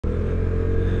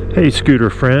Hey scooter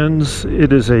friends,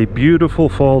 it is a beautiful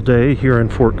fall day here in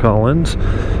Fort Collins,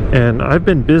 and I've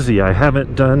been busy. I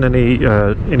haven't done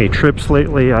any trips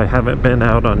lately. I haven't been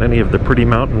out on any of the pretty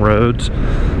mountain roads,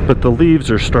 but the leaves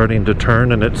are starting to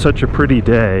turn, and it's such a pretty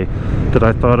day that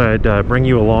I thought I'd bring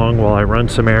you along while I run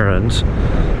some errands.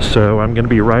 So I'm going to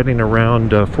be riding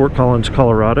around Fort Collins,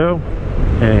 Colorado,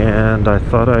 and I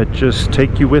thought I'd just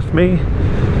take you with me,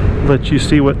 let you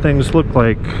see what things look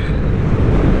like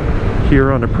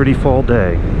here on a pretty fall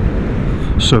day.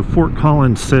 So Fort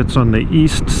Collins sits on the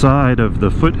east side of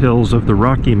the foothills of the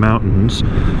Rocky Mountains.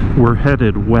 We're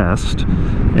headed west,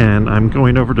 and I'm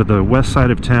going over to the west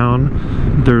side of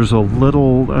town. There's a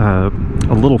little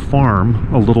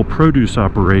farm, a little produce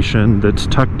operation that's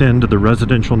tucked into the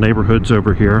residential neighborhoods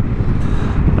over here.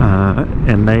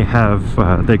 And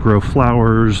they grow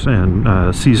flowers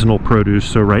and seasonal produce.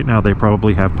 So right now they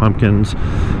probably have pumpkins,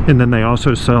 and then they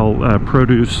also sell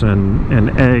produce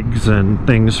and eggs and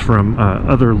things from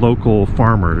other local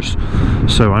farmers.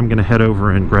 So I'm going to head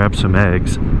over and grab some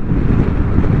eggs.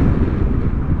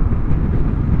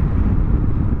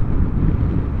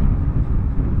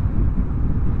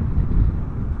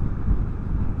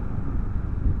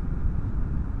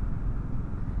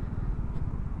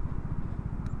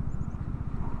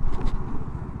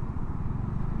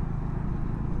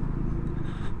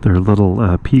 Their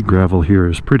little pea gravel here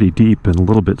is pretty deep and a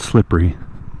little bit slippery.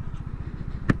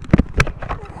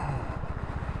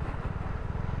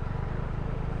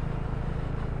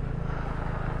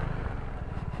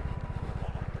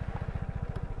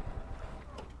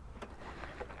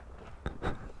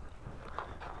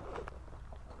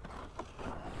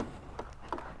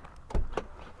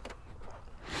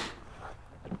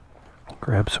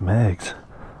 Grab some eggs.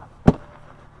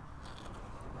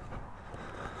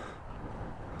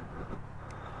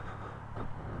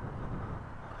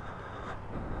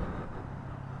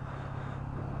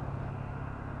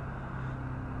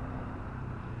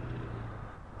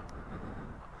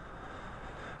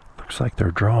 Looks like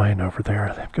they're drawing over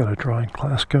there. They've got a drawing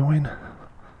class going.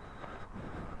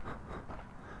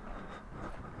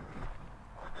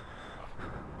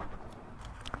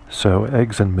 So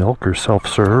eggs and milk are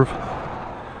self-serve.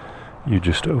 You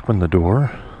just open the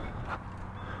door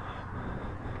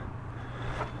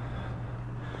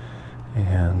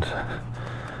and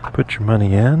put your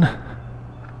money in.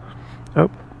 Oh,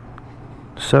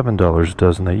 $7 a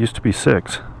dozen. They used to be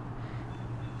 $6.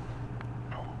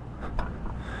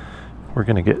 We're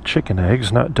going to get chicken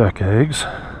eggs, not duck eggs.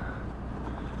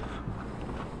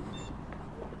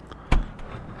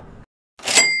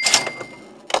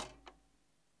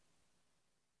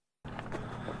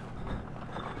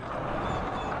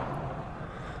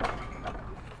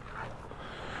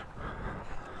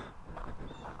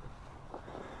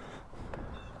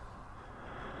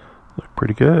 Look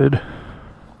pretty good.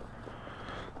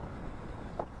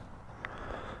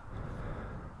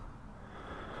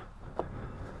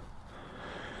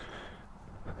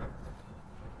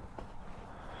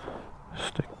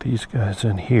 Stick these guys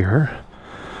in here.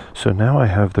 So now I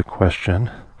have the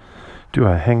question, do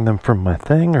I hang them from my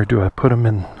thing or do I put them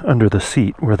in under the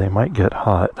seat where they might get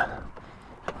hot?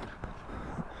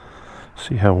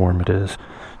 See how warm it is.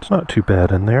 It's not too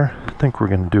bad in there. I think we're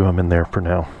going to do them in there for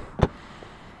now.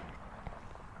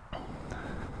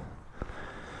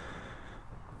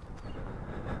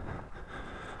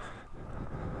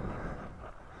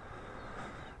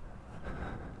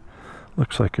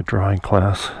 Looks like a drawing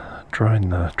class. Drawing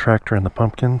the tractor and the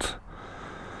pumpkins.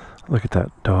 Look at that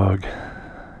dog.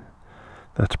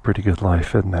 That's a pretty good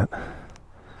life, isn't it?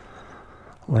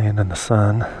 Laying in the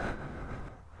sun.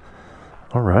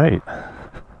 All right.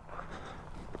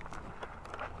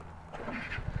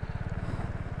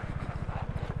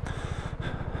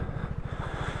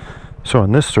 So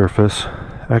on this surface,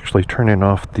 actually turning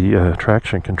off the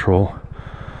traction control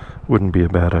wouldn't be a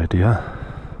bad idea.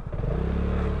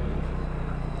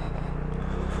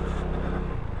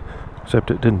 Except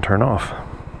it didn't turn off.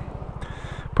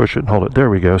 Push it and hold it. There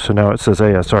we go. So now it says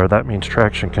ASR. That means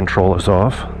traction control is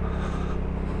off.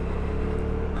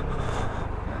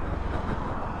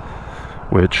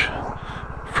 Which,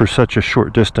 for such a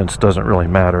short distance, doesn't really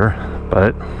matter.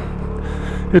 But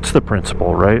it's the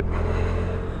principle, right?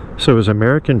 So as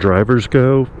American drivers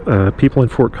go, people in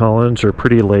Fort Collins are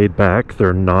pretty laid back.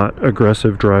 They're not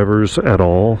aggressive drivers at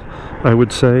all, I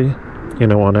would say,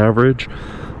 on average.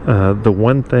 The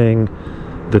one thing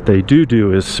that they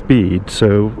do is speed.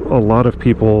 So a lot of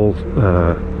people,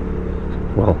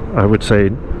 well, I would say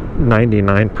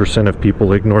 99% of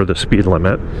people ignore the speed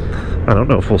limit. I don't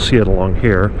know if we'll see it along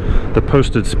here. The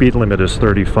posted speed limit is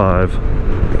 35.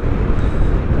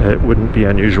 It wouldn't be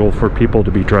unusual for people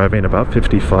to be driving about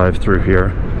 55 through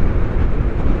here.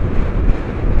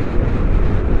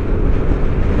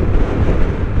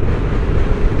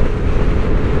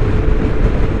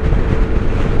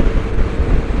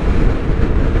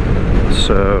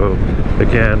 So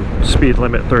again, speed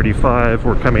limit 35,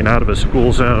 we're coming out of a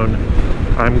school zone.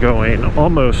 I'm going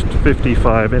almost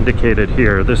 55 indicated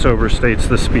here. This overstates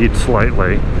the speed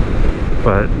slightly,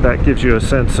 but that gives you a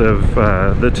sense of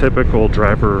the typical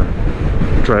driver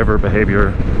behavior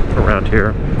around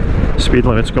here. Speed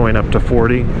limit's going up to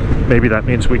 40. Maybe that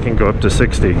means we can go up to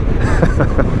 60.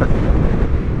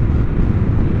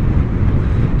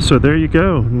 So there you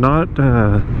go.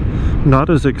 Not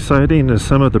as exciting as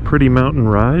some of the pretty mountain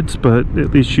rides, but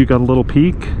at least you got a little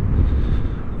peek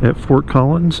at Fort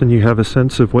Collins and you have a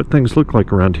sense of what things look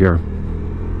like around here.